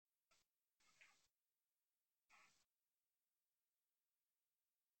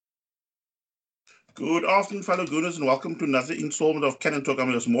Good afternoon, fellow Gooners, and welcome to another installment of Canon Talk.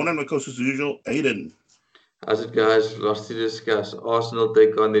 I'm your morning, my coach as usual, Aiden. As it guys, lots to discuss. Arsenal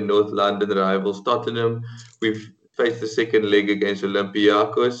take on the North London rivals Tottenham. We've faced the second leg against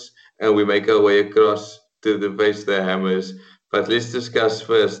Olympiacos, and we make our way across to the face the Hammers. But let's discuss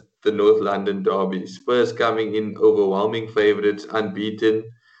first the North London derby. Spurs coming in overwhelming favourites, unbeaten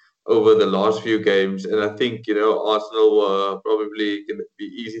over the last few games, and I think Arsenal were probably going to be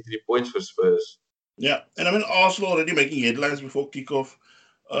easy 3 points for Spurs. Yeah, and I mean, Arsenal already making headlines before kickoff,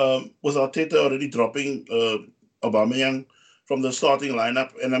 with Arteta already dropping Aubameyang from the starting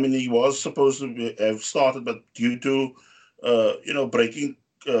lineup. And I mean, he was supposed to have started, but due to, breaking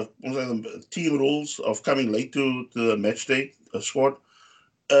team rules of coming late to the match day squad,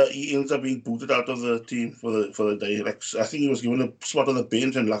 he ends up being booted out of the team for the day. Like I think he was given a spot on the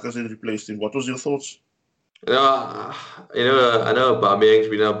bench, and Lacazette replaced him. What was your thoughts? You know, I know Aubameyang's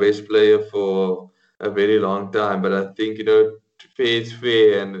been our best player for a very long time, but I think fair is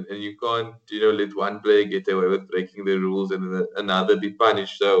fair, and you can't let one player get away with breaking the rules and then another be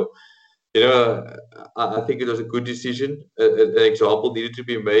punished. So I think it was a good decision. An example needed to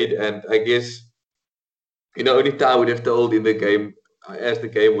be made, and I guess only time would have told in the game as the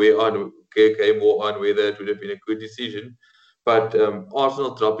game wore on whether it would have been a good decision. But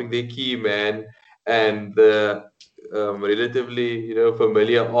Arsenal dropping their key man and the relatively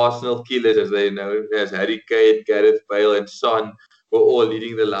familiar Arsenal killers as they know as Harry Kane, Gareth Bale, and Son were all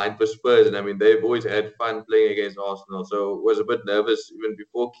leading the line for Spurs. And I mean they've always had fun playing against Arsenal, so was a bit nervous even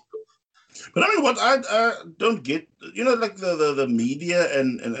before kickoff. But I mean, what I don't get, like the media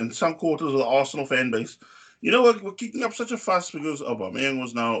and some quarters of the Arsenal fan base, we're kicking up such a fuss because Aubameyang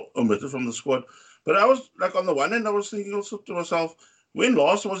was now omitted from the squad. But I was like, on the one hand, I was thinking also to myself, when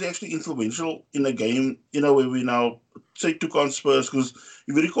last was he actually influential in a game, where we now say took on Spurs? Because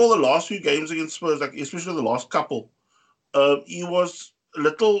if you recall the last few games against Spurs, like especially the last couple, he was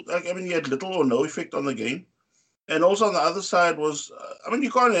little, like I mean, he had little or no effect on the game. And also on the other side was, I mean,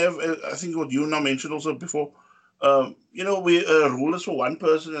 you can't have, I think what you now mentioned also before, we rule is for one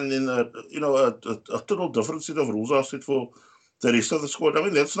person and then, a total different set of rules are set for the rest of the squad. I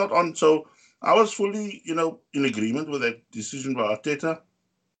mean, that's not on. So I was fully, in agreement with that decision by Arteta.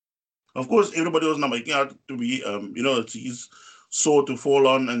 Of course, everybody was now making out to be, it's his sword to fall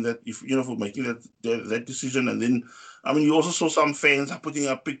on, and that if for making that decision, and then, I mean, you also saw some fans are putting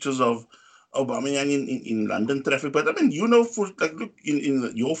up pictures of Aubameyang in London traffic. But I mean, for like, look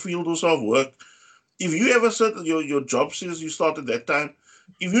in your field also of work, if you ever said that your job says you start at that time,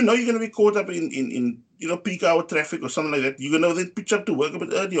 if you know you're going to be caught up in peak hour traffic or something like that, you're going to then pitch up to work a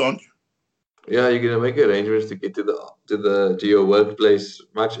bit early, aren't you? Yeah, you're gonna make arrangements to get to your workplace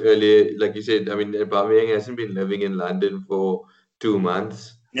much earlier. Like you said, I mean, Aubameyang hasn't been living in London for 2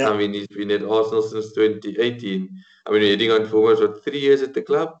 months. Yeah, I mean, he's been at Arsenal since 2018. I mean, heading on for almost 3 years at the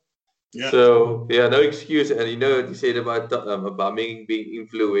club. yeah. So yeah, no excuse. And what you said about Aubameyang being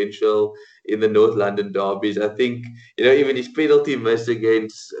influential in the North London derbies. I think even his penalty miss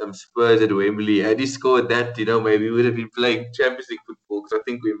against Spurs at Wembley. Had he scored that, maybe we would have been playing Champions League football because I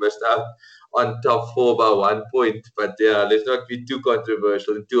think we missed out on top four by 1 point. But yeah, let's not be too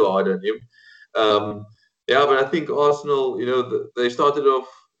controversial and too hard on him. Yeah, but I think Arsenal, they started off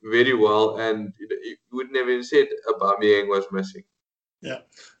very well, and you would never have said Aubameyang was missing. Yeah,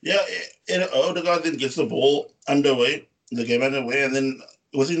 yeah. And Odegaard then gets the ball underway, the game underway, and then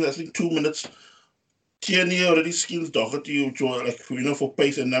within I think 2 minutes, Tierney already skills Doherty, which were like for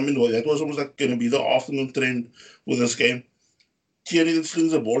pace, and I mean that was almost like going to be the afternoon trend with this game. Tierney then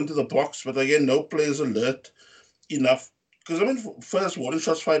slings the ball into the box, but again, no players alert enough. Because I mean, first warning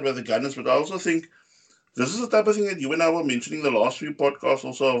shots fired by the Gunners, but I also think this is the type of thing that you and I were mentioning the last few podcasts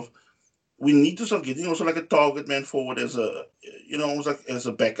also of we need to start getting also like a target man forward as a almost like as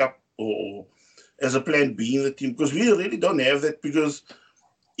a backup or as a plan B in the team because we really don't have that because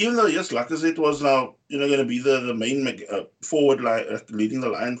even though yes Lacazette was now going to be the main forward line leading the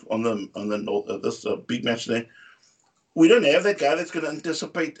line on the this big match there, we don't have that guy that's going to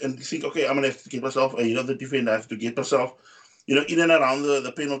anticipate and think, okay, I'm going to have to get myself the defender, I have to get myself in and around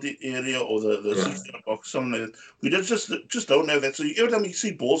the penalty area or the Yeah. 6 yard box, something like that. We just don't have that. So every time you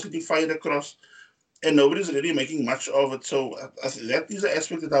see balls getting fired across, and nobody's really making much of it. So that is the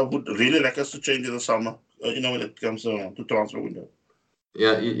aspect that I would really like us to change in the summer. When it comes to transfer window.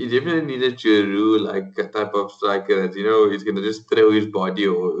 Yeah, you definitely need a Giroud like a type of striker that he's gonna just throw his body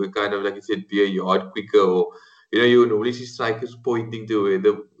or kind of like you said be a yard quicker or you normally see strikers pointing to where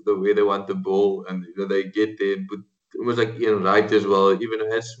the way they want the ball and they get there but almost like Ian Wright as well. Even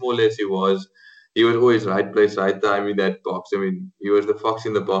as small as he was always right place, right time in that box. I mean, he was the fox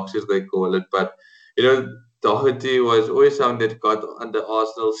in the box as they call it. But Doherty was always someone that got under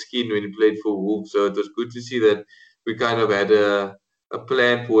Arsenal's skin when he played for Wolves. So it was good to see that we kind of had a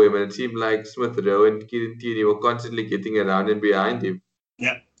plan for him, and it seemed like Smith Rowe and Kieran Tierney were constantly getting around and behind him.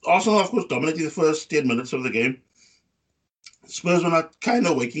 Yeah. Arsenal, of course, dominating the first 10 minutes of the game. Spurs were not kind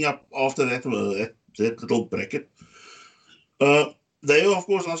of waking up after that little bracket. They, of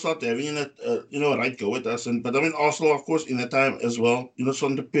course, now start having a right go at us. But I mean, Arsenal, of course, in that time as well,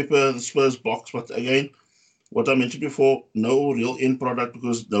 starting to pepper the Spurs box. But again, what I mentioned before, no real end product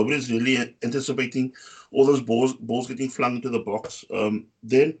because nobody's really anticipating all those balls getting flung into the box.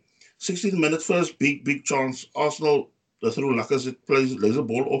 Then, 16th minute, first big chance. Arsenal, through Lacazette, lays the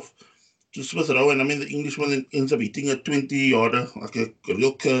ball off to Smith Rowe. And I mean, the Englishman ends up hitting a 20-yarder, like a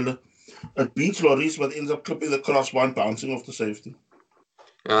real curler. It beats Lloris, but ends up clipping the crossbar and bouncing off the safety.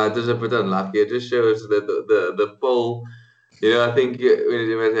 It was a bit unlucky. It just shows that the pull, I think when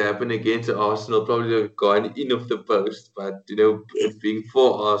it might happen against Arsenal, probably would have gone in off the post. But, being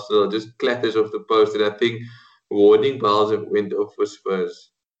for Arsenal, just clatters off the post. And I think warning bells went off for Spurs.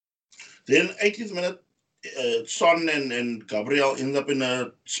 Then 18th minute, Son and Gabriel end up in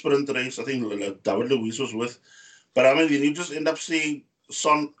a sprint race. I think David Luiz was with. But I mean, then you just end up seeing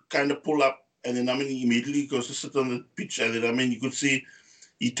Son kind of pull up. And then, I mean, he immediately goes to sit on the pitch. And then, I mean, you could see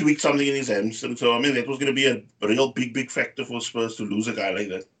he tweaked something in his hamstring. So, I mean, that was going to be a real big factor for Spurs to lose a guy like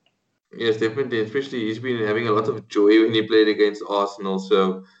that. Yes, definitely. Especially he's been having a lot of joy when he played against Arsenal.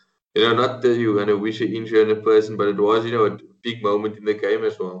 So, not that you're going to wish an injury on a person, but it was, a big moment in the game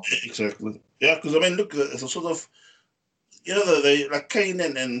as well. Exactly. Yeah, because, I mean, look, it's a sort of, they like Kane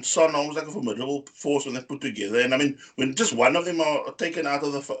and Son almost like a formidable force when they put together. And I mean, when just one of them are taken out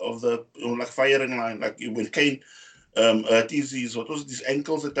of the like firing line, like when Kane his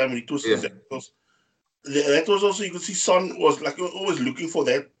ankles at the time when he twisted his ankles. That was also, you could see Son was like always looking for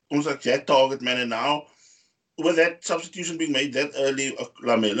that, almost like that target man. And now with that substitution being made that early,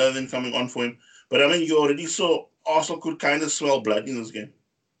 Lamela then coming on for him. But I mean, you already saw Arsenal could kind of smell blood in this game.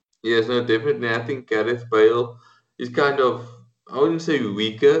 Yes, no, definitely. I think Gareth Bale is kind of, I wouldn't say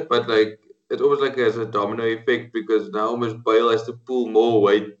weaker, but like it's almost like has a domino effect because now almost Bale has to pull more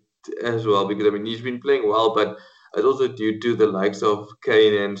weight as well because I mean he's been playing well, but it's also due to the likes of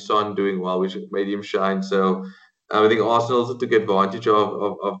Kane and Son doing well, which made him shine. So I think Arsenal also took advantage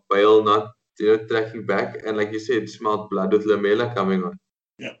of Bale not tracking back, and like you said, smelled blood with Lamela coming on.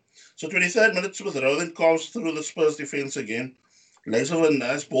 Yeah. So 23rd minutes with Rowan calls through the Spurs defense again. Lays over a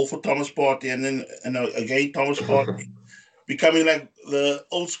nice ball for Thomas Partey, and then again Thomas Partey becoming like the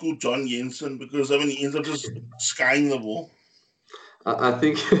old school John Jensen because I mean he ends up just skying the ball. I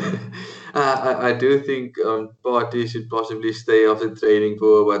think I do think Partey should possibly stay after training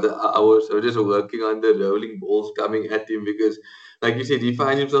for about an hour or just working on the rolling balls coming at him because, like you said, he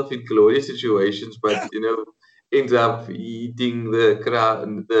finds himself in glorious situations, but ends up eating the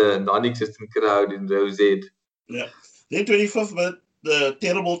crowd, the non-existent crowd in row Z. Yeah. Then 25th minute, the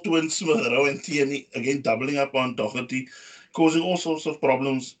terrible twins Smith Rowe and Tierney again doubling up on Doherty, causing all sorts of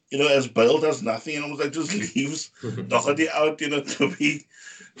problems. As Bale does nothing and almost like just leaves Doherty out. To be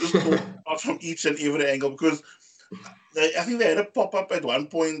just out from each and every angle because I think they had a pop up at one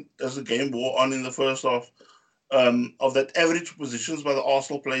point as the game wore on in the first half. Of that average positions by the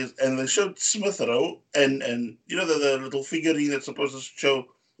Arsenal players, and they showed Smith Rowe and the little figurine that's supposed to show,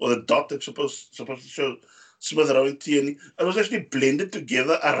 or the dot that's supposed to show Smith Rowe and Tierney. It was actually blended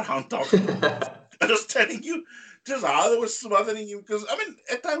together around top. I'm just telling you, just how they were smothering him. Because I mean,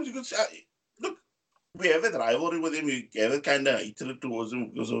 at times you could say, look, we have that rivalry with him. We have it kind of hatred towards him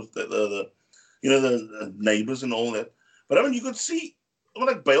because of the neighbors and all that. But I mean, you could see,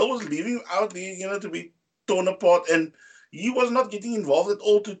 like Bale was leaving out there, to be torn apart, and he was not getting involved at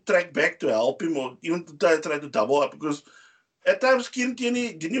all to track back to help him or even to try to double up because at times Kieran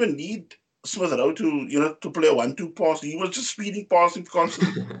Tierney didn't even need Smith Rowe to play a 1-2 pass. He was just speeding past him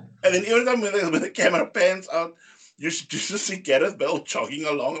constantly. And then every time when the camera pans out, you just see Gareth Bale jogging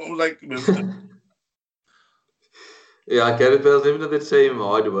along. I was like, yeah, Gareth Bale's even the same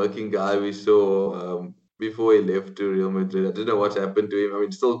hard-working guy we saw before he left to Real Madrid. I don't know what's happened to him. I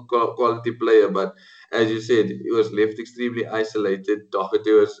mean, still quality player, but as you said, he was left extremely isolated.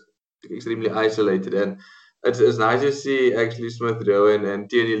 Doherty was extremely isolated, and it's nice to see actually Smith Rowe and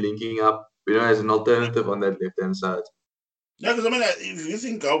Tierney linking up, as an alternative on that left-hand side. Yeah, because I mean, if you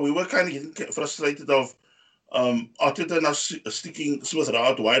think we were kind of getting frustrated of Arteta now sticking Smith Rowe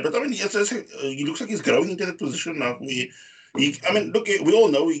out wide, but I mean, he looks like he's growing into that position now. Look, we all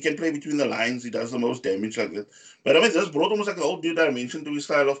know he can play between the lines. He does the most damage like that. But I mean, this brought almost like a whole new dimension to his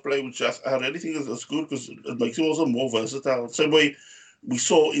style of play, which I really think is good because it makes him also more versatile. Same way we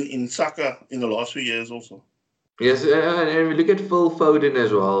saw in Saka in the last few years also. Yes, and we look at Phil Foden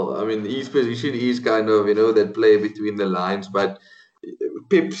as well. I mean, his position is kind of, that play between the lines, but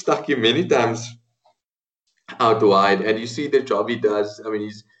Pep stuck him many times out wide, and you see the job he does. I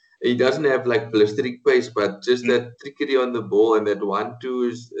mean, he doesn't have like blistering pace, but just Mm. that trickery on the ball and that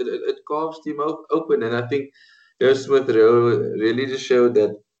 1-2 it carves him open. And I think Smith Rowe really just showed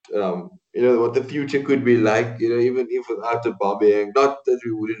that what the future could be like. Even if without Aubameyang, not that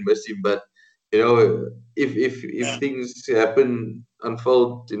we wouldn't miss him, but if Yeah. things happen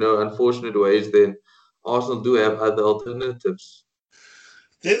unfold, unfortunate ways, then Arsenal do have other alternatives.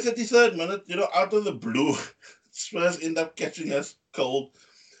 Then 33rd minute, out of the blue, Spurs end up catching us cold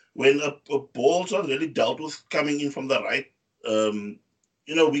when a ball's not really dealt with coming in from the right.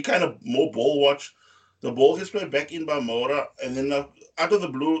 We kind of more ball watch. The ball gets played back in by Mora, and then out of the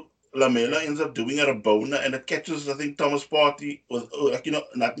blue, Lamela ends up doing a Rabona, and it catches, I think, Thomas Partey with,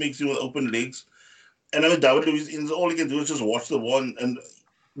 nutmegs him with open legs. And I mean, David Luiz, all he can do is just watch the ball, and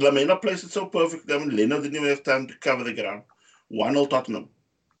Lamela plays it so perfectly. I mean, Leno didn't even have time to cover the ground. 1-0 Tottenham.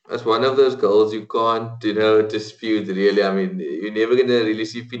 That's one of those goals you can't, dispute really. I mean, you're never gonna really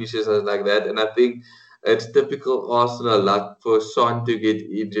see finishes like that. And I think it's typical Arsenal luck for Son to get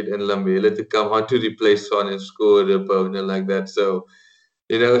injured and Lamela to come on to replace Son and score a opponent like that. So,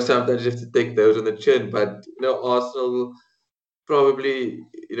 sometimes you have to take those on the chin. But Arsenal probably,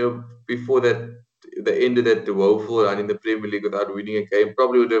 before that the end of that woeful run in the Premier League without winning a game,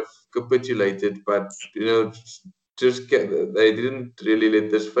 probably would have capitulated. But they didn't really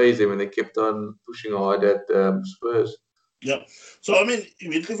let this phase them, and they kept on pushing hard at Spurs. Yeah. So, I mean,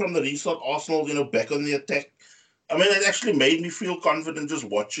 immediately from the restart, Arsenal, back on the attack. I mean, it actually made me feel confident just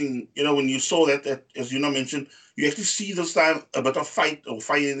watching, when you saw that, as mentioned, you actually see this time a bit of fight or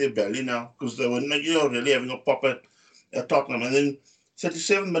fire in their belly now because they were, really having a pop at Tottenham. And then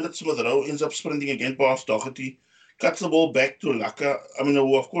 37 minutes, Smith Rowe ends up sprinting again past Doherty, cuts the ball back to Laka. I mean,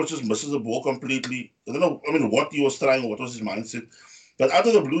 who, of course, just misses the ball completely. I don't know, what he was trying, what was his mindset. But out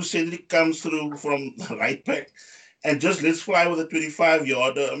of the blue, Cedric comes through from right back and just lets fly with a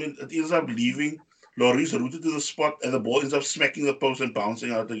 25-yarder. I mean, it ends up leaving. Lloris rooted to the spot, and the ball ends up smacking the post and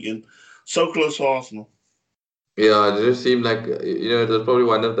bouncing out again. So close for Arsenal. Yeah, it just seemed like it was probably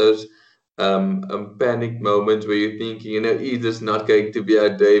one of those panic moments where you're thinking, is this not going to be our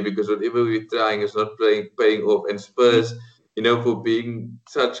day because whatever we're trying is not paying off. And Spurs, for being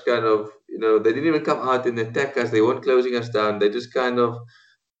such kind of, they didn't even come out and attack us. They weren't closing us down. They just kind of,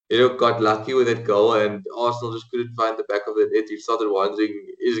 got lucky with that goal, and Arsenal just couldn't find the back of the net. You started wondering,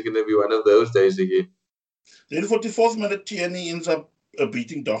 is it going to be one of those days again? Then 44th minute, Tierney ends up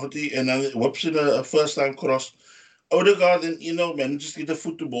beating Doherty and then whips in a first-time cross. Odegaard then, manages to get a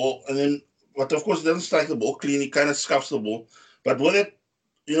foot to ball, and then, but of course, doesn't strike the ball clean. He kind of scuffs the ball. But with it,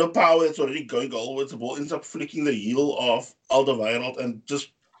 power that's already going goalwards, the ball ends up flicking the heel of Alderweireld and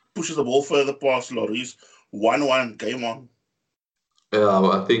just pushes the ball further past Lloris. 1-1, game on. Yeah,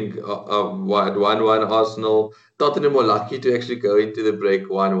 I think at 1-1 Arsenal, Tottenham were lucky to actually go into the break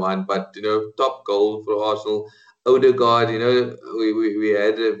 1-1, but top goal for Arsenal. Odegaard, he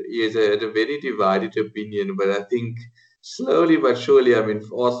has had a very divided opinion, but I think slowly but surely, I mean,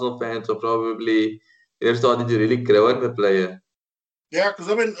 Arsenal fans are probably starting to really grow on the player. Yeah, because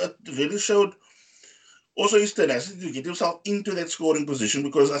I mean, it really showed also his tenacity to get himself into that scoring position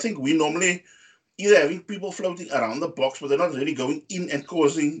because I think we normally either having people floating around the box, but they're not really going in and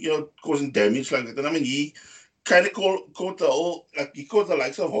causing damage like that. And I mean, he kind of caught he caught the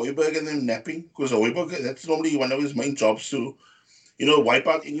likes of Højbjerg and then napping because Højbjerg, that's normally one of his main jobs to, wipe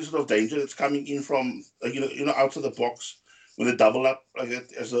out any sort of danger that's coming in from, outside the box when they double up like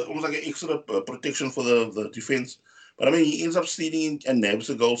that as almost like an extra protection for the defense. But I mean, he ends up stealing and nabs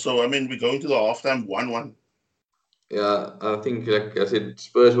the goal. So I mean, we go into the halftime 1-1. Yeah, I think, like I said,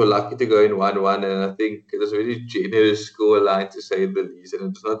 Spurs were lucky to go in 1-1, and I think it was a very generous score line to say the least,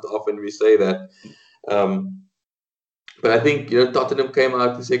 and it's not often we say that. But I think Tottenham came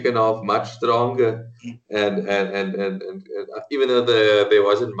out the second half much stronger, and even though there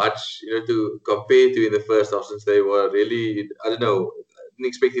wasn't much to compare to in the first half, since they were really, I don't know, didn't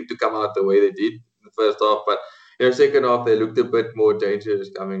expect it to come out the way they did in the first half, but second half they looked a bit more dangerous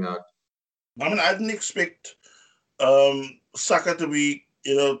coming out. I mean, I didn't expect Saka to be,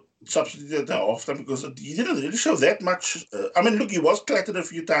 substituted that often because he didn't really show that much. I mean, look, he was clattered a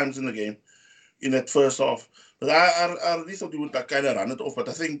few times in the game in that first half. But I really thought he would kind of run it off. But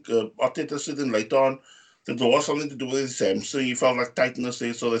I think Arteta said in later on that there was something to do with his hamstring. He felt like tightness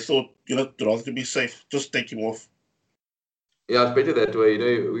there. So they thought, rather to be safe, just take him off. Yeah, it's better that way.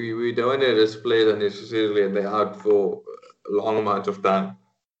 We don't want to risk players unnecessarily and they're out for long amount of time.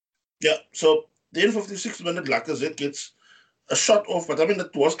 Yeah, so then 56 minute Lacazette gets a shot off, but I mean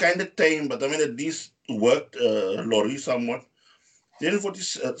it was kind of tame, but I mean at least worked Laurie somewhat. Then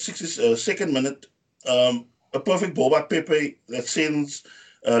 46 second minute, a perfect ball by Pepe that sends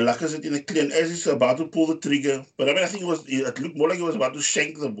Lacazette in a clear. And as he's about to pull the trigger, but I mean I think it looked more like he was about to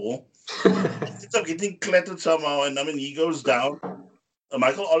shank the ball. He ends up getting clattered somehow, and I mean he goes down.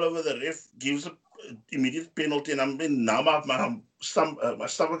 Michael Oliver, the ref, gives a immediate penalty, and I mean now my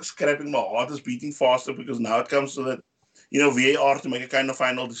stomach's cramping, my heart is beating faster because now it comes to that, VAR to make a kind of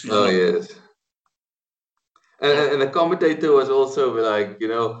final decision. Oh, yes. And the commentator was also like,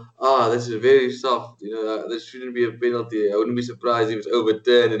 this is very soft. This shouldn't be a penalty. I wouldn't be surprised if it's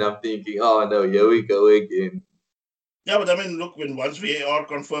overturned. And I'm thinking, oh no, here we go again. Yeah, but I mean, look, when once VAR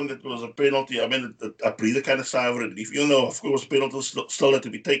confirmed it was a penalty, I mean, I breathed a kind of sigh of relief. Even though, of course, penalties still had to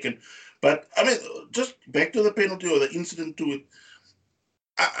be taken. But I mean, just back to the penalty or the incident to it.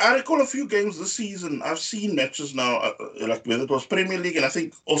 I recall a few games this season. I've seen matches now, like whether it was Premier League and I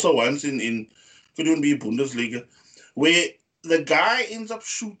think also once in could even be Bundesliga, where the guy ends up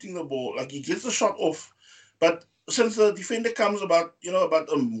shooting the ball, like he gets the shot off, but since the defender comes about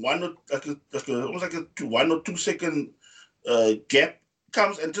one or almost like a 1 or 2 second gap,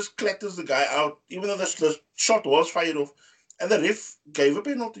 comes and just clatters the guy out, even though the shot was fired off, and the ref gave a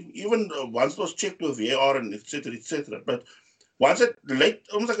penalty. Even once it was checked with VAR and etc. etc. But once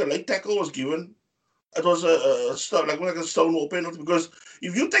almost like a late tackle was given, it was like a stonewall penalty. Because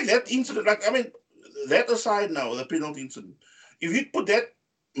if you take that incident, like I mean, that aside now, the penalty incident, if you put that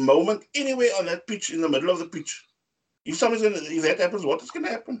moment anywhere on that pitch in the middle of the pitch, if that happens, what is going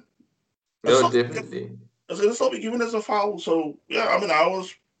to happen? No, definitely. It's going to still be given as a foul. So yeah, I mean, I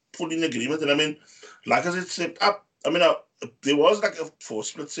was fully in agreement, and I mean, like as it stepped up, I mean, there was like for a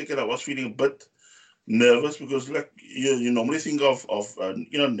split second, I was feeling a bit nervous because like you normally think of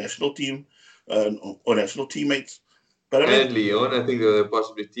national team or national teammates, but I mean, and Lyon, I think they were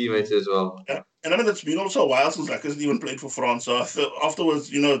possibly teammates as well. Yeah, and I mean it's been also a while since Lacazette even played for France. So I thought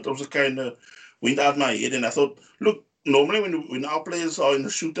afterwards, it was kind of went out my head, and I thought, look, normally when our players are in the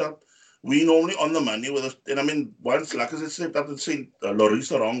shootout, we normally on the money with us. And I mean, once Lacazette stepped up and sent Lloris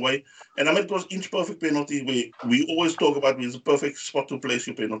the wrong way, and I mean it was inch perfect penalty. We always talk about it's a perfect spot to place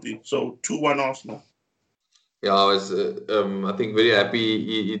your penalty. So 2-1 Arsenal. Yeah, I was, I think, very happy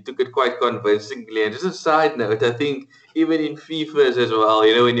he took it quite convincingly. And just a side note, I think even in FIFA as well,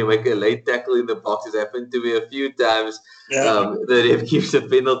 when you make a late tackle in the box, it's happened to me a few times. Yeah. The ref gives a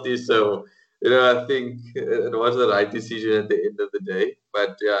penalty. So, I think it was the right decision at the end of the day.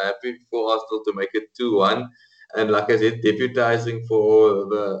 But yeah, happy for Arsenal to make it 2-1. And like I said, deputizing for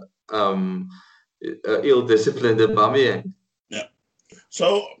the ill-disciplined Aubameyang. Yeah.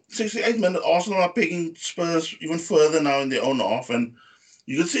 So 68 minutes, Arsenal are picking Spurs even further now in their own half, and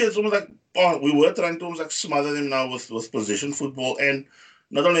you can see it's almost like we were trying to almost like smother them now with possession football, and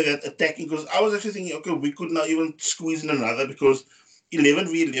not only that, attacking. Because I was actually thinking, okay, we could now even squeeze in another because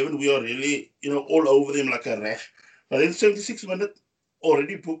 11v11 we are really all over them like a rash. But then 76 minutes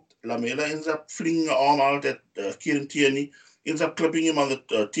already booked. Lamela ends up flinging an arm out at Kieran Tierney, ends up clipping him on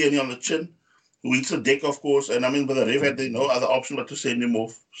the Tierney on the chin, who hits the deck, of course. And I mean, but the ref had no other option but to send him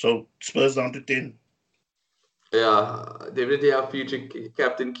off. So Spurs down to 10. Yeah, definitely our future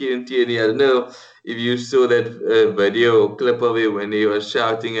captain Kieran Tierney. I don't know if you saw that video or clip of it when he was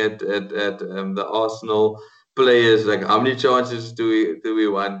shouting at the Arsenal players, like how many chances do we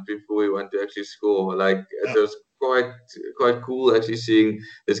want before we want to actually score? Like it was quite cool actually seeing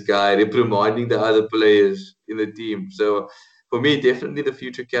this guy reprimanding the other players in the team. So for me, definitely the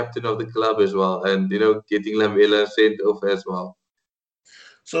future captain of the club as well, and getting Lamela sent off as well.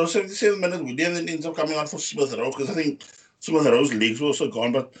 So 77 minutes, William then ends up coming on for Smith Rowe because I think Smith Rowe's legs were also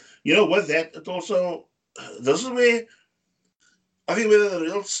gone. But with that, it also this is where I think where the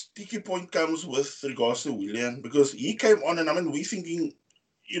real sticky point comes with regards to William, because he came on and I mean we thinking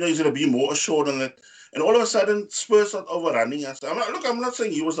he's going to be more assured on that, and all of a sudden Spurs start overrunning us. I'm not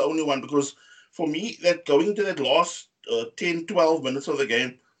saying he was the only one, because for me that going into that last 10-12 minutes of the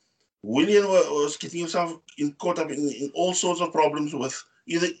game, William was getting himself caught up in all sorts of problems with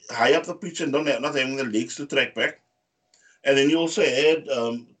either high up the pitch and not having the legs to track back. And then you also had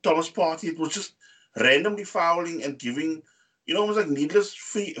Thomas Partey. It was just randomly fouling and giving, almost like needless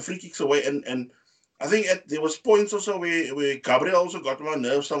free kicks away. And I think there was points also where Gabriel also got my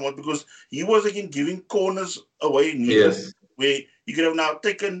nerves somewhat, because he was again giving corners away needless, where he could have now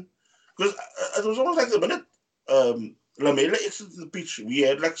taken, because it was almost like the minute Lamela exited the pitch, we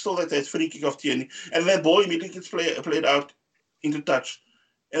had like still that free kick of Tierney, and that ball immediately gets played out into touch.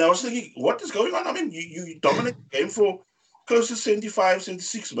 And I was thinking, what is going on? I mean, you dominate the game for a close to 75,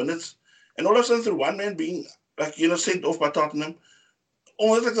 76 minutes, and all of a sudden through one man being sent off by Tottenham,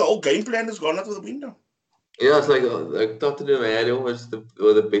 almost like the whole game plan has gone out of the window. Yeah, it's like Tottenham had almost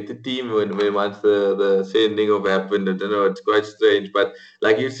the better team when once the sending off happened. I don't know, it's quite strange. But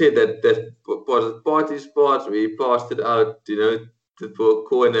like you said, that party spots where he passed it out, for a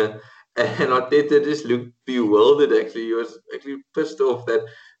corner, and Arteta just looked bewildered. Actually, he was actually pissed off that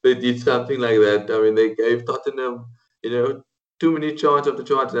they did something like that. I mean, they gave Tottenham, too many chance after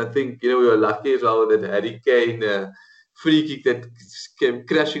chance. And I think we were lucky as well that Harry Kane. Free kick that came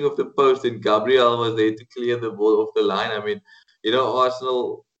crashing off the post, and Gabriel was there to clear the ball off the line. I mean,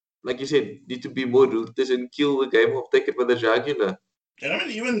 Arsenal, like you said, need to be more ruthless and kill the game off, take it with the jugular. And I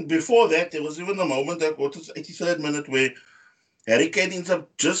mean, even before that, there was even the moment that what was 83rd minute where Harry Kane ends up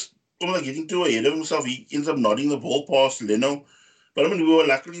just getting too ahead of himself. He ends up nodding the ball past Leno. But I mean, we were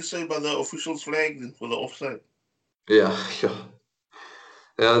luckily saved by the officials' flag for the offside. Yeah, yeah.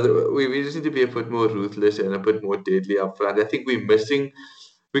 We just need to be a bit more ruthless and a bit more deadly up front. I think we're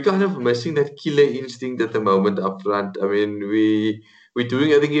kind of missing that killer instinct at the moment up front. I mean, we're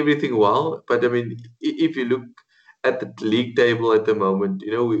doing, I think, everything well, but I mean, if you look at the league table at the moment,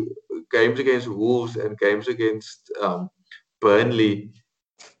 games against Wolves and games against Burnley,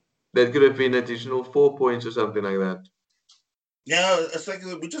 that could have been additional 4 points or something like that. Yeah, it's like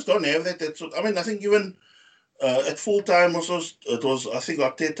we just don't have that. I mean, I think even at full time also, it was, I think,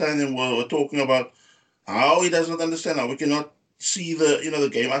 Arteta and them were talking about how he does not understand how we cannot see the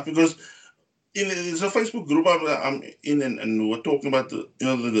game out, because there's a Facebook group I'm in, and we're talking about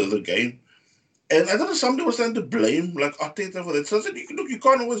the game, and I don't know, somebody was trying to blame like Arteta for that. So I said, you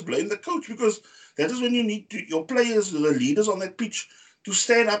can't always blame the coach, because that is when you need your players, the leaders on that pitch, to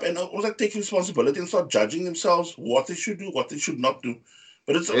stand up and almost take responsibility and start judging themselves what they should do, what they should not do.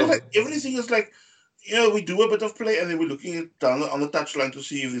 But it's almost like everything is like, we do a bit of play and then we're looking at down on the touchline to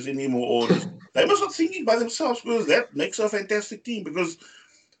see if there's any more orders. They must not thinking by themselves, because that makes a fantastic team. Because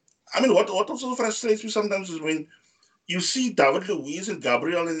I mean, what also frustrates me sometimes is when you see David Luiz and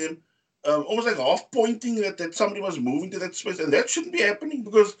Gabriel and them almost like half pointing that somebody was moving to that space, and that shouldn't be happening,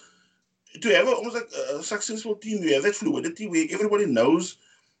 because to have almost like a successful team, you have that fluidity where everybody knows,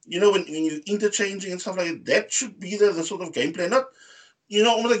 when you're interchanging and stuff like that should be the sort of game plan, not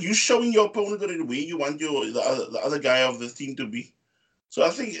almost like you showing your opponent already where you want the other guy of the team to be. So I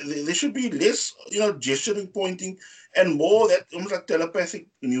think there should be less, gesturing, pointing, and more that almost like telepathic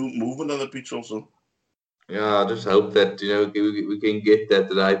movement on the pitch also. Yeah, I just hope that we can get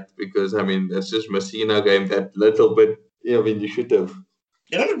that right, because I mean that's just missing in our game that little bit. When you should have.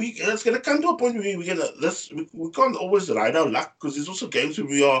 It's going to come to a point where we can't always ride our luck, because there's also games where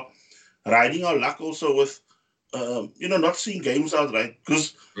we are riding our luck also with, not seeing games out right.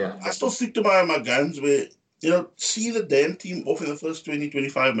 Because I still stick to my guns where, see the damn team off in the first 20,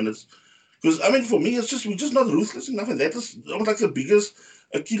 25 minutes. Because, I mean, for me, we're just not ruthless enough, and that is almost like the biggest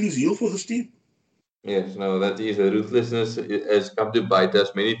Achilles heel for this team. Yes, no, that is a ruthlessness has come to bite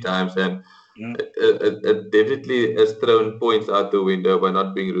us many times, and it definitely has thrown points out the window by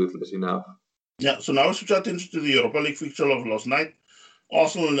not being ruthless enough. Yeah, so now we switch our attention to the Europa League fixture of last night.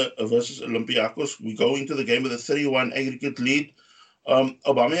 Arsenal versus Olympiacos. We go into the game with a 3-1 aggregate lead.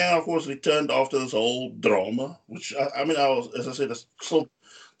 Aubameyang, of course, returned after this whole drama, which, I mean, as I said, still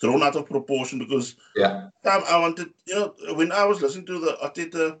thrown out of proportion, because I wanted, when I was listening to the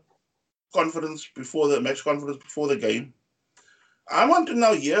Arteta conference before the match conference before the game, I want to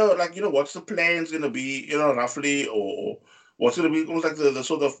know, what's the plans going to be, roughly, or what's going to be almost like the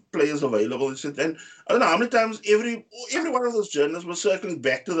sort of players available. And I don't know how many times every one of those journalists was circling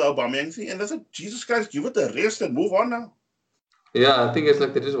back to the Aubameyang thing, and I said, Jesus Christ, give it a rest and move on now. Yeah, I think it's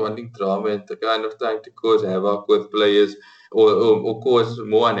like they're just wanting drama and they're kind of trying to cause havoc with players, or cause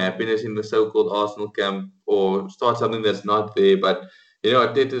more unhappiness in the so-called Arsenal camp, or start something that's not there. But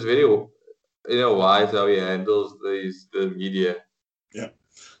Arteta is very wise how he handles the media. Yeah.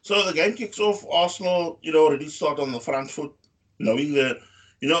 So the game kicks off. Arsenal, already start on the front foot, knowing that,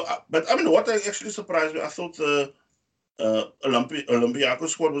 but I mean, what actually surprised me, I thought the Olympiacos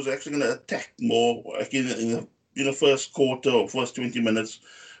squad was actually going to attack more, like in the first quarter or first 20 minutes.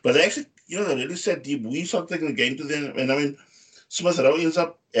 But they actually, they really set deep. We started taking the game to them. And I mean, Smith Rowe ends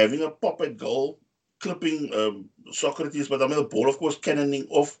up having a pop at goal, clipping Socrates. But I mean, the ball, of course, cannoning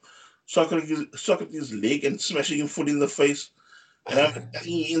off Socrates' leg and smashing him foot in the face. And I think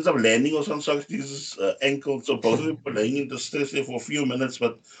he ends up landing on Socrates' ankle. So both of them were laying in distress there for a few minutes.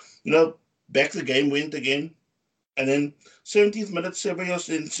 But, back the game went again. And then 17th minute, Ceballos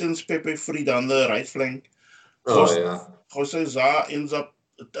then sends Pepe free down the right flank. Jose Zá ends up,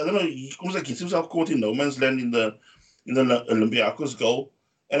 I don't know, he almost like gets himself caught in no man's land in the in the Olympiacos goal.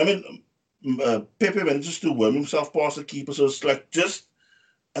 And I mean, Pepe manages to worm himself past the keeper. So it's like just,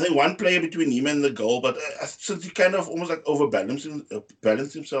 I think, one player between him and the goal. But since he kind of almost like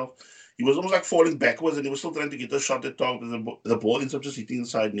balanced himself, he was almost like falling backwards and he was still trying to get a shot at target. The ball ends up just hitting the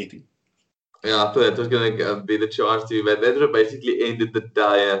side netting. Yeah, I thought that was going to be the chance to, but that would have basically ended the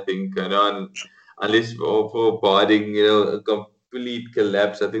tie, I think, and unless for Barding, a complete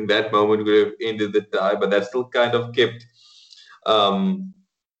collapse, I think that moment would have ended the tie, but that still kind of kept um,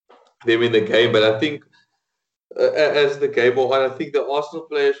 them in the game. But I think as the game went on, I think the Arsenal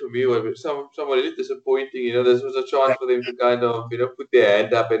players for me were somewhat really disappointing. This was a chance for them to kind of, put their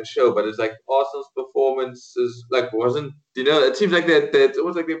hand up and show. But it's like Arsenal's performance is like wasn't, it seems like that it's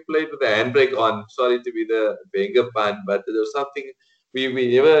almost like they played with the handbrake on. Sorry to be the Wenger pun, but there was something we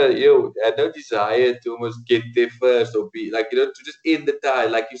never, had no desire to almost get there first or be like, to just end the tie.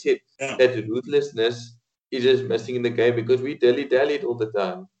 Like you said, Yeah. that ruthlessness is just missing in the game because we dilly-dallied all the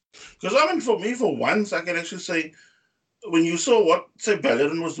time. Because I mean, for me, for once, I can actually say when you saw what say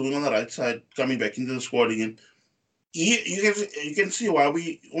Bellerin was doing on the right side, coming back into the squad again, you can see why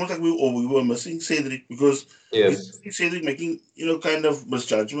we almost like we were missing Cedric because you Yes. see Cedric making kind of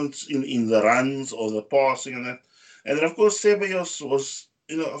misjudgments in the runs or the passing and that, and then of course Ceballos was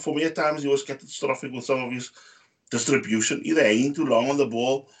for me at times he was catastrophic with some of his distribution, either hanging too long on the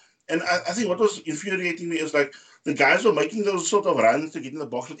ball. And I think what was infuriating me is like the guys were making those sort of runs to get in the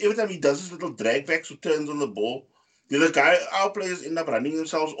box. But every time he does his little drag backs or turns on the ball, our players end up running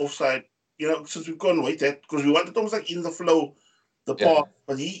themselves offside. Since we couldn't wait that because we wanted almost like in the flow, the Yeah. pass,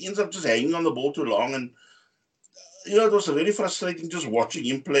 but he ends up just hanging on the ball too long. And it was really frustrating just watching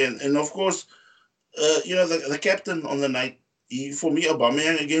him play. And of course, the captain on the night, for me,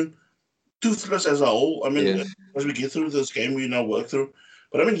 Aubameyang again, toothless as a whole. I mean, Yes. as we get through this game, we now work through.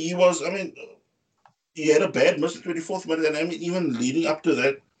 But I mean, he had a bad miss at 24th minute, and I mean, even leading up to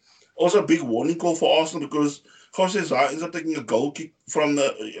that, also a big warning call for Arsenal because Jose Zá ends up taking a goal kick from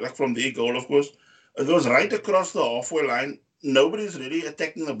from their goal, of course. It goes right across the halfway line. Nobody's really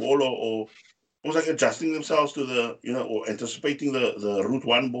attacking the ball or almost like adjusting themselves to or anticipating the route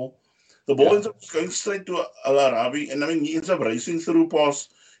one ball. The ball Yeah. ends up going straight to Al Arabi, and I mean, he ends up racing through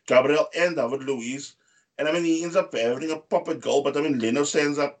past Gabriel and David Luiz. And I mean, he ends up having a pop at goal, but I mean, Leno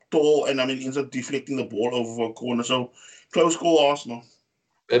stands up tall and I mean, ends up deflecting the ball over for a corner. So, close call, Arsenal.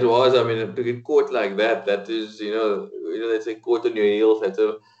 It was, I mean, to get caught like that, that is, they say caught on your heels. That's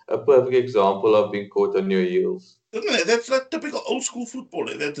a perfect example of being caught on your heels. Isn't it? That's like typical old school football.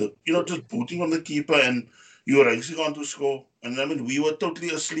 That's just booting on the keeper and you're racing on to score. And I mean, we were totally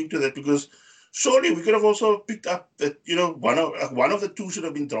asleep to that because surely we could have also picked up that one of the two should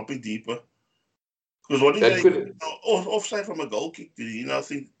have been dropping deeper. Because what did That they could, offside from a goal kick? Did you not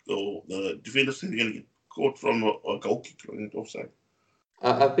think the defenders think they're going to get caught from a goal kick offside?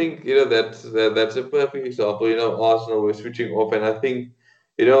 I think, that's a perfect example. Arsenal were switching off, and I think,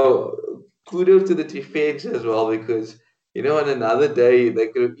 kudos to the defense as well because, on another day they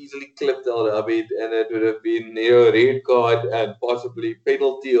could have easily clipped Al Rabid and it would have been, a red card and possibly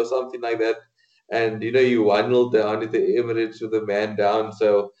penalty or something like that. And, you 1-0 down at the Emirates with a man down.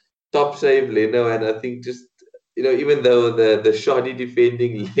 So top save Leno, and I think just, even though the shoddy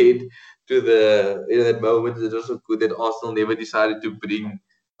defending led to the that moment, it was also good that Arsenal never decided to bring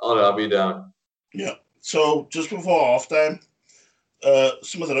Al Rabi down. Yeah. So just before halftime,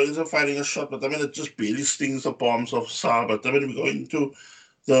 Smith Rowe ends up firing a shot, but I mean it just barely stings the palms of Sa. But I mean we're going to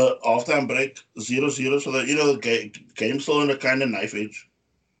the halftime break 0-0, so that the game's still in a kind of knife edge.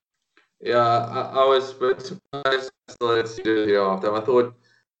 Yeah, I was a bit surprised still at 0-0 after. I thought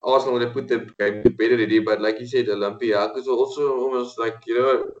Arsenal would have put the game to bed already, but like you said, Olympiacos are also almost like,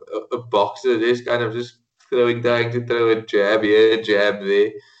 a boxer. They're just kind of just trying to throw a jab here, jab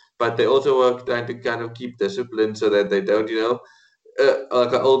there. But they also were trying to kind of keep discipline so that they don't,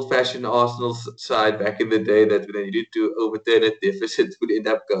 like an old-fashioned Arsenal side back in the day that when they needed to overturn a deficit would end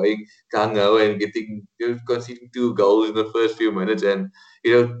up going gung-ho and getting, conceding 2 goals in the first few minutes and,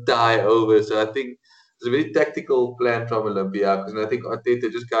 tie over. So I think it's a very tactical plan from Olympiacos, and I think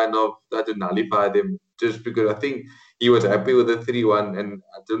Arteta just kind of tried to nullify them just because I think he was happy with the 3-1 and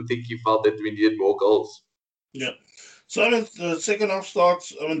I don't think he felt that we needed more goals. Yeah. So I mean the second half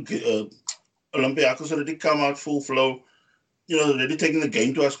starts. I mean Olympiacos already come out full flow. Already taking the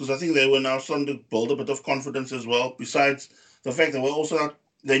game to us because I think they were now starting to build a bit of confidence as well. Besides the fact that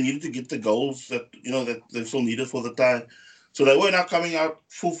they needed to get the goals that they still needed for the tie. So they were now coming out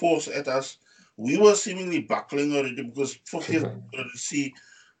full force at us. We were seemingly buckling already because 50th to see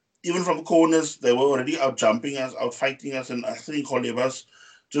even from corners they were already out jumping us, out fighting us, and I think Holebas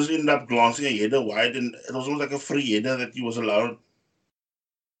just ended up glancing a header wide, and it was almost like a free header that he was allowed.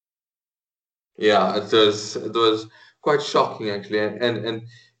 Yeah, it was quite shocking actually, and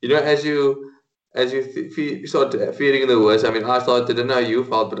you know as you start feeling the worst. I mean, I started, I don't know how you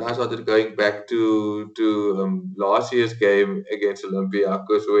felt, but I started going back to last year's game against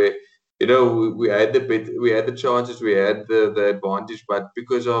Olympiacos, where we had we had the chances, we had the advantage, but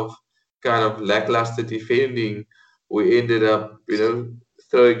because of kind of lackluster defending, we ended up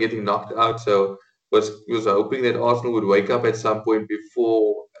throwing getting knocked out. So was hoping that Arsenal would wake up at some point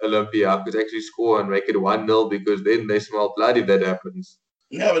before Olympiacos actually score and make it 1-0, because then they smell blood if that happens.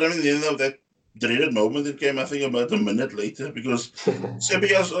 Yeah, but I mean, the end of that dreaded moment that came, I think, about a minute later, because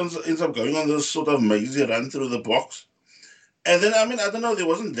Ceballos ends up going on this sort of mazy run through the box. And then, I mean, I don't know, there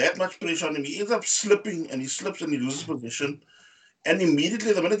wasn't that much pressure on him. He ends up slipping, and he slips and he loses position. And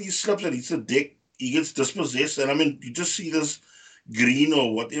immediately, the minute he slips and hits the deck, he gets dispossessed. And I mean, you just see this green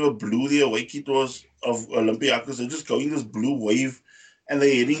or whatever blue the away kit was of Olympiacos. They're just going this blue wave, and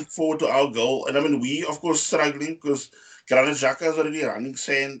they're heading forward to our goal. And I mean, we, of course, struggling because Granit Xhaka is already running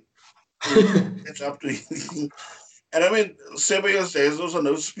sand to catch up to anything. And I mean, Ceballos has also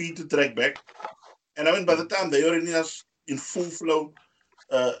no speed to track back. And I mean, by the time they were in full flow,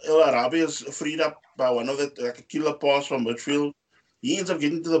 El Arabi is freed up by one of the like a killer pass from midfield. He ends up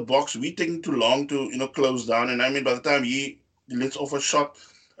getting to the box. We taking too long to close down. And I mean, by the time he lets off a shot,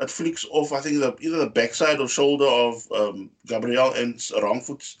 it flicks off. I think either the backside or shoulder of Gabriel and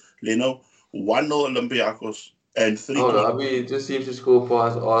wrongfoot's Leno. 1-0 Olympiacos and three Oh, corners. no, I mean, he just seems to score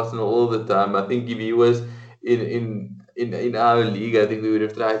past Arsenal all the time. I think if he was in our league, I think we would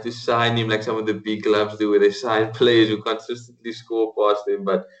have tried to sign him like some of the big clubs do, where they sign players who consistently score past him.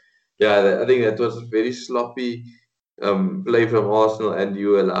 But yeah, I think that was a very sloppy play from Arsenal, and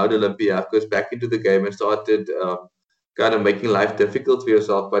you allowed Olympiacos back into the game and started kind of making life difficult for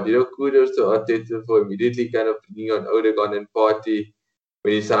yourself. But kudos to Arteta for immediately kind of bringing on Odegaard and Partey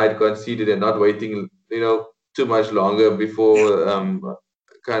when his side conceded, and not waiting, too much longer Yeah. before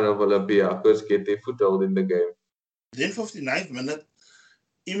kind of Olympiacos get their foothold in the game. Then 59th minute,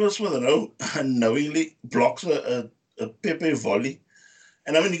 Emil Smith Rowe unknowingly blocks a Pepe volley.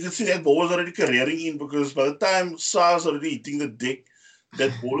 And I mean, you can see that ball was already careering in because by the time Sar's already hitting the deck,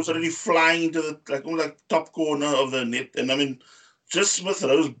 that ball was already flying into the like top corner of the net. And I mean, just Smith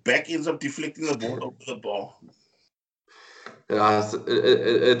Rowe's back ends up deflecting the ball over the bar.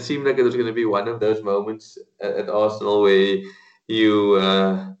 It seemed like it was going to be one of those moments at Arsenal where you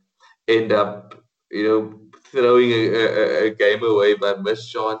end up, throwing a game away by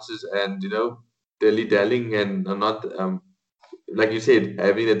missed chances, and dilly dallying, and not like you said,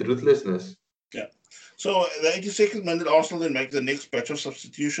 having that ruthlessness. Yeah. So the 82nd minute, Arsenal then make the next batch of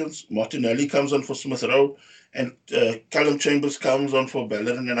substitutions. Martinelli comes on for Smith Rowe, and Callum Chambers comes on for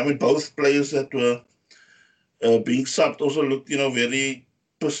Bellerin. And I mean, both players that were being subbed also looked, very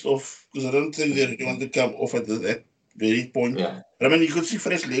pissed off because I don't think they really wanted to come off at that very point. Yeah. But I mean, you could see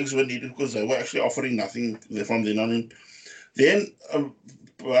fresh legs were needed because they were actually offering nothing from then on in. Then,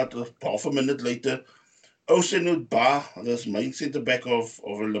 about half a minute later, Osenud Ba, this main centre back of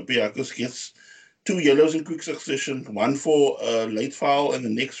Olympiacos, gets 2 yellows in quick succession, one for late foul and the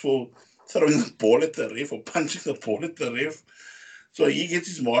next for throwing the ball at the ref or punching the ball at the ref. So he gets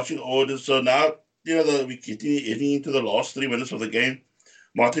his marching orders. So now, we're heading into the last 3 minutes of the game.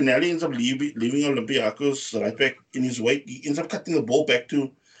 Martinelli ends up leaving Olympiacos right back in his wake. He ends up cutting the ball back to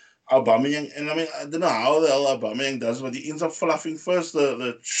Aubameyang. And I mean, I don't know how the hell Aubameyang does, but he ends up fluffing first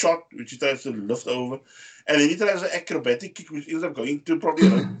the shot, which he tries to lift over. And then he tries an acrobatic kick, which ends up going to probably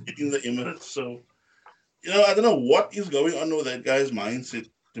hitting the Emirates. So, I don't know what is going on with that guy's mindset,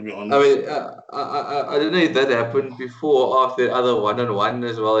 to be I honest. mean, I don't know if that happened before or after the other 1-on-1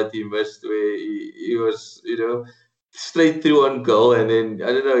 as well that he missed, where he was, straight through on goal, and then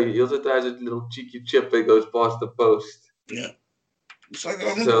I don't know, he also tries a little cheeky chip that goes past the post. Yeah. It's like,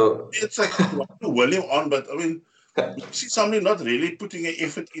 I mean, So it's like you want to will him on, but I mean, you see somebody not really putting an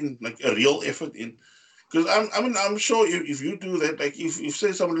effort in, like a real effort in. Because I'm sure if you do that, like if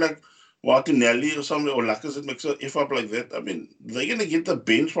say someone like Martinelli or somebody or Lacazette makes an F up like that, I mean, they're gonna get the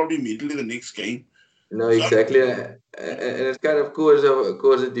bench probably immediately the next game. no, So exactly, and it's kind of cause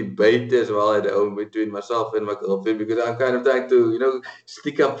a debate as well at home between myself and my girlfriend, because I'm kind of trying to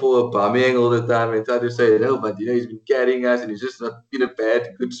stick up for Aubameyang all the time and try to say no, but he's been carrying us and he's just not in a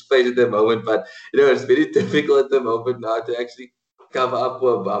good space at the moment. But it's very difficult at the moment now to actually cover up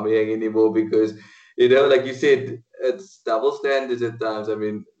for Aubameyang anymore, because like you said, it's double standards at times. I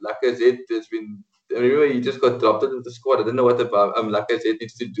mean, Lacazette has been. I remember he just got dropped into the squad. I don't know what Lacazette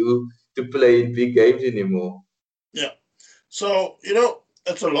needs to do to play in big games anymore. yeah. So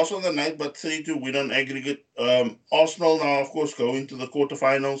It's a loss on the night, but 3-2 win on aggregate. Arsenal now, of course, go into the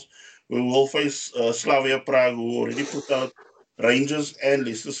quarterfinals. We will face Slavia Prague, who already put out Rangers and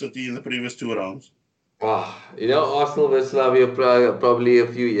Leicester City in the previous two rounds. Wow, Arsenal versus Slavia Prague, probably a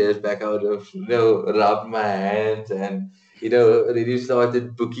few years back, I would have, rubbed my hands and, already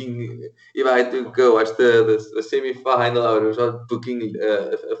started booking. If I had to go watch the semi final, I would have started booking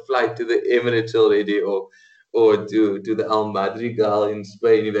a flight to the Emirates already, or to the Al Madrigal in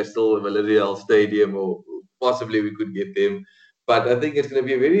Spain, if there's still a Villarreal Stadium, or possibly we could get them. But I think it's going to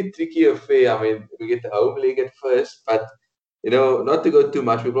be a very tricky affair. I mean, we get the home leg at first, but not to go too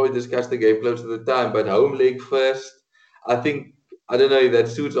much, we'll probably discuss the game close to the time, but home leg first, I think, I don't know if that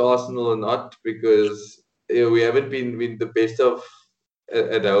suits Arsenal or not, because we haven't been the best of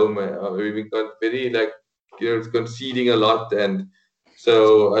at home. We've been very, conceding a lot, and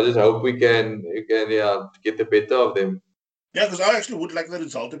so I just hope we can get the better of them. Yeah, because I actually would like the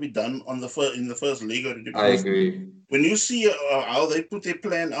result to be done on in the first leg already, I because agree. when you see how they put their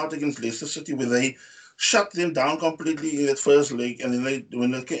plan out against Leicester City, where they shut them down completely in that first leg, and then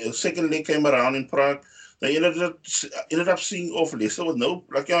when the second leg came around in Prague, they ended up seeing off Leicester with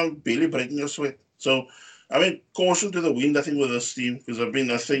barely breaking a sweat. So, I mean, caution to the wind, I think, with this team, because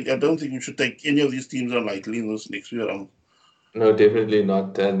I don't think we should take any of these teams on lightly in this next few rounds. No, definitely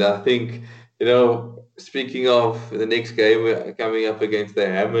not. And I think, speaking of the next game coming up against the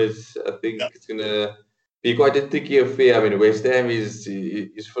Hammers, I think Yeah. it's gonna be quite a tricky affair. I mean, West Ham is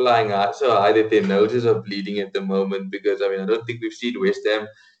flying high, so high that their noses are bleeding at the moment, because I mean, I don't think we've seen West Ham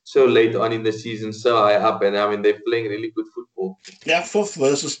so late on in the season so high up, and I mean they're playing really good football. Yeah, fourth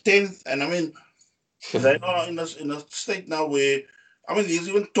versus 10th, and I mean, they are in a state now where, I mean, there's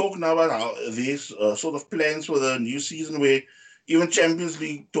even talk now about how these sort of plans for the new season where even Champions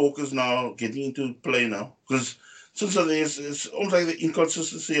League talk is now getting into play now, because since there's it's almost like the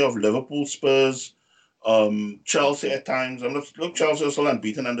inconsistency of Liverpool, Spurs, Chelsea at times. I'm not look Chelsea are still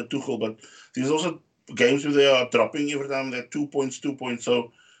unbeaten under Tuchel, but there's also games where they are dropping every time they're 2 points, 2 points.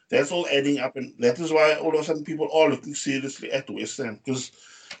 So that's all adding up, and that is why all of a sudden people are looking seriously at West Ham, because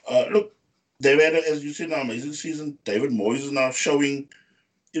look, they've had, as you said, an amazing season. David Moyes is now showing,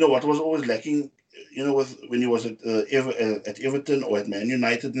 what was always lacking, with when he was at Everton or at Man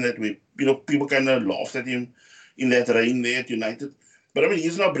United, and that way, people kind of laughed at him in that reign there at United. But I mean,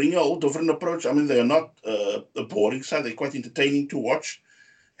 he's now bringing a whole different approach. I mean, they're not a boring side; they're quite entertaining to watch.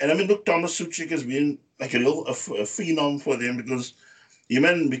 And I mean, look, Thomas Suchek has been like a phenom for them, because him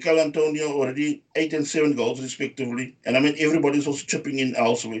and Mikel Antonio already 8 and 7 goals respectively. And I mean, everybody's also chipping in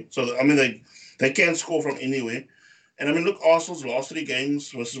elsewhere. So I mean, they can score from anywhere. And I mean, look, Arsenal's last 3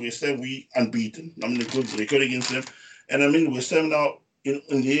 games versus West Ham, we unbeaten. I mean, a good record against them. And I mean, West Ham now in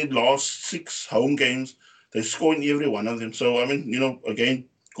their last 6 home games, they score in every one of them. So I mean, again,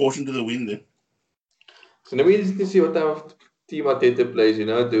 caution to the wind there. So now we need to see what type of team Arteta plays.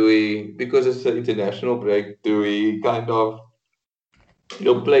 Do we, because it's an international break, do we kind of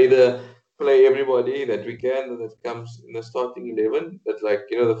play everybody that we can that comes in the starting 11, that's like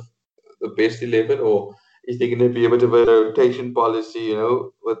the best 11, or is there going to be a bit of a rotation policy,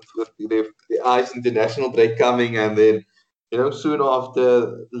 with the ice international break coming, and then soon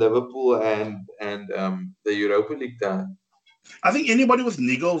after Liverpool and the Europa League time. I think anybody with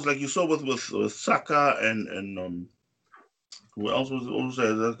niggles, like you saw with Saka and who else was also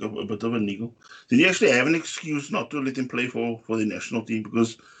had like a bit of a niggle? Did he actually have an excuse not to let him play for the national team?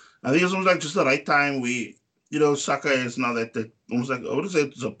 Because I think it's almost like just the right time. Saka is now that almost like, I would say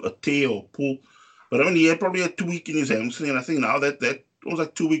it's a tear or pull. But I mean, he had probably a tweak in his hamstring, and I think now that almost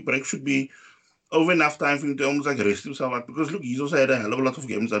like 2 week break should be over enough time for him to almost like rest himself out. Because look, he's also had a hell of a lot of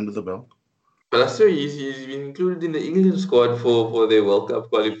games under the belt. But I saw he's been included in the England squad for their World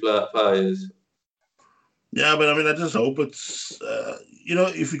Cup qualifiers. Yeah, but I mean, I just hope it's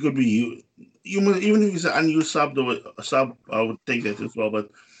if he could be even if he's an unused sub, I would take that as well. But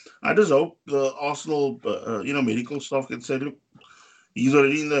I just hope the Arsenal, medical staff can say, look, he's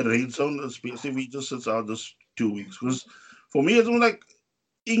already in the red zone, especially if he just sits out this 2 weeks. Because for me, it's almost like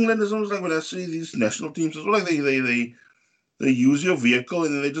England is almost like when I see these national teams, it's almost like they use your vehicle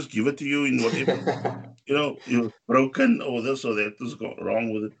and then they just give it to you in whatever, you're broken or this or that is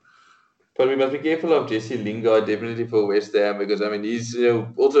wrong with it. But we must be careful of Jesse Lingard, definitely for West Ham, because I mean he's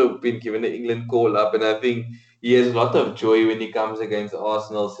also been given the England call up, and I think he has a lot of joy when he comes against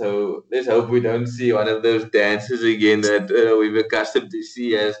Arsenal. So let's hope we don't see one of those dances again that we've accustomed to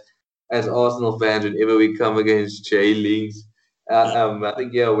see as Arsenal fans whenever we come against Jay Lings. I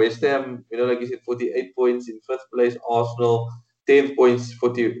think West Ham, like you said, 48 points in first place. Arsenal 10th place,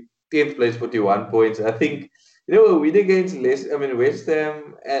 41 points. I think a win against West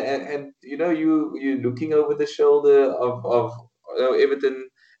Ham, and you looking over the shoulder of Everton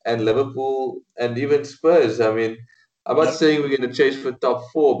and Liverpool and even Spurs. I mean, I'm not Yep. saying we're going to chase for top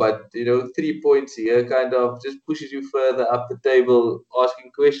four, but 3 points here kind of just pushes you further up the table,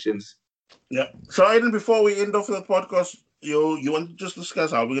 asking questions. Yeah. So, Aiden, before we end off the podcast, you want to just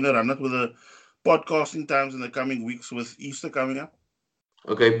discuss how we're going to run it with the podcasting times in the coming weeks with Easter coming up?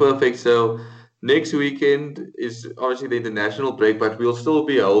 Okay, perfect. So next weekend is obviously the international break, but we'll still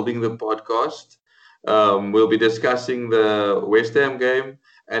be holding the podcast. We'll be discussing the West Ham game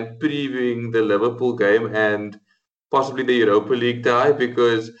and previewing the Liverpool game and possibly the Europa League tie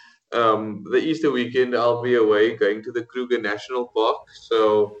because the Easter weekend I'll be away going to the Kruger National Park.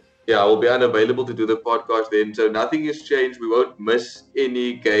 So yeah, I will be unavailable to do the podcast then. So nothing has changed. We won't miss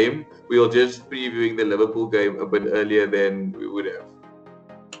any game. We'll just previewing the Liverpool game a bit earlier than we would have.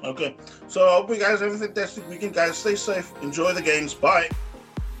 Okay. So I hope you guys have a fantastic weekend, guys. Stay safe. Enjoy the games. Bye.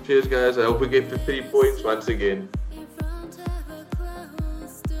 Cheers, guys. I hope we get the 3 points once again.